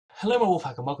Hello my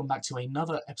Wolfpack and welcome back to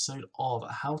another episode of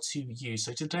How to Use.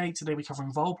 So today we're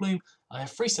covering Vileplume. I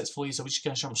have 3 sets for you, so we're just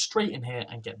going to jump straight in here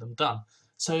and get them done.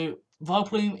 So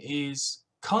Vileplume is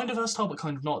kind of versatile but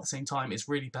kind of not at the same time. It's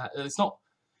really bad. It's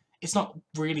not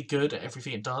really good at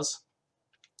everything it does.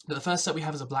 But the first set we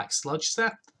have is a black sludge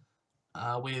set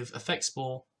with Effect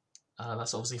Spore.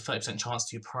 That's obviously a 30% chance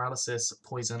to paralysis,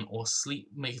 poison or sleep,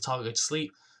 make your target go to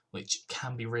sleep, which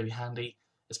can be really handy,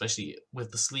 especially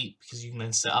with the sleep, because you can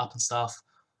then set up and stuff.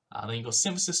 Then you've got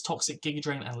Synthesis, Toxic, Giga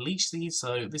Drain, and Leech Seed,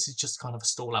 so this is just kind of a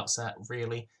stall out set,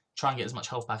 really. Try and get as much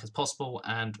health back as possible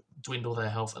and dwindle their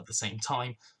health at the same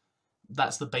time.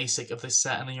 That's the basic of this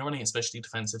set, and then you're running it especially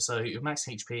defensive, so you have max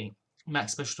HP,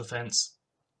 max special defense,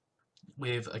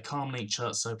 with a calm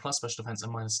nature, so plus special defense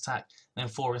and minus attack, then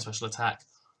 4 in special attack.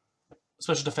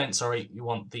 Special defense, sorry, you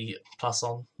want the plus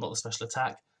on, not the special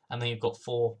attack, and then you've got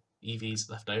 4 EVs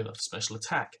left over for special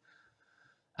attack.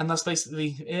 And that's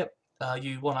basically it.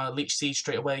 You want to Leech Seed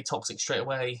straight away, Toxic straight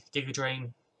away, Giga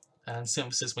Drain, and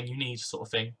Synthesis when you need, sort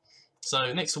of thing.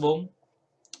 So next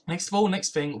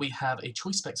thing we have a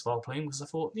Choice Specs Vileplume, because I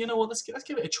thought, you know what, let's give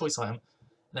it a choice item. And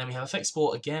then we have Effect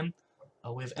Sport again,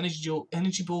 with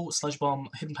Energy Ball, Sludge Bomb,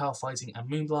 Hidden Power Fighting, and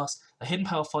Moonblast. The Hidden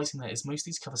Power Fighting there is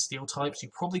mostly to cover steel types. You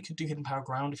probably could do Hidden Power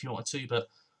Ground if you wanted to, but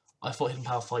I thought Hidden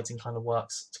Power Fighting kind of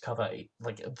works to cover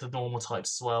like the normal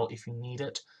types as well if you need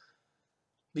it.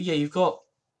 But yeah, you've got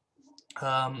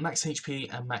max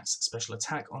HP and max special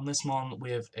attack on this one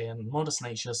with a modest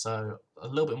nature, so a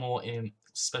little bit more in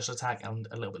special attack and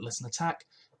a little bit less in attack,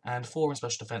 and 4 in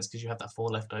special defense because you have that 4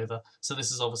 left over. So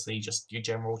this is obviously just your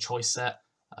general choice set.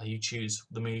 You choose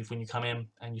the move when you come in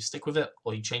and you stick with it,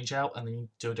 or you change out and then you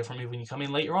do a different move when you come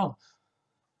in later on.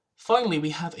 Finally, we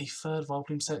have a third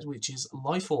Vileplume set, which is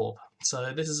Life Orb.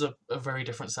 So this is a very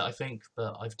different set, I think,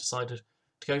 but I've decided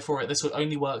to go for it. This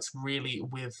only works really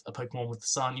with a Pokemon with the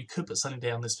Sun. You could put Sunny Day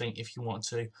on this thing if you want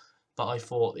to, but I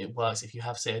thought it works if you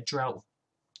have, say, a Drought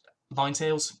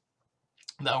Ninetales.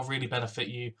 That'll really benefit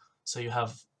you. So you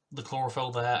have the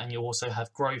Chlorophyll there, and you also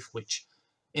have Growth, which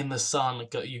in the Sun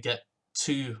you get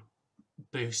 2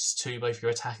 boosts to both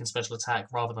your attack and special attack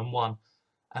rather than 1.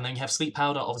 And then you have Sleep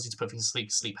Powder, obviously to put things to sleep.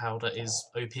 Sleep Powder is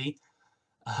OP.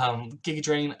 Giga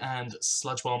Drain and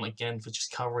Sludge Bomb again for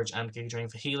just coverage, and Giga Drain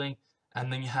for healing.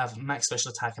 And then you have max special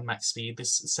attack and max speed.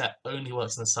 This set only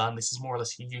works in the Sun. This is more or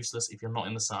less useless if you're not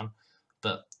in the Sun,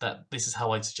 but this is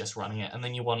how I'd suggest running it. And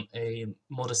then you want a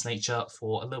modest nature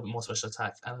for a little bit more special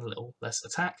attack and a little less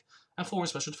attack, and 4 in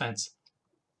special defense.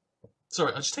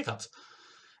 Sorry, I just hiccups.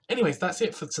 Anyways, that's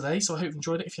it for today, so I hope you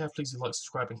enjoyed it. If you have, please do like,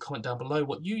 subscribe, and comment down below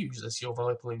what you use as your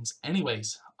Vileplumes.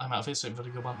 Anyways, I'm out of here, so have a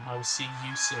very good one, and I will see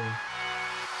you soon.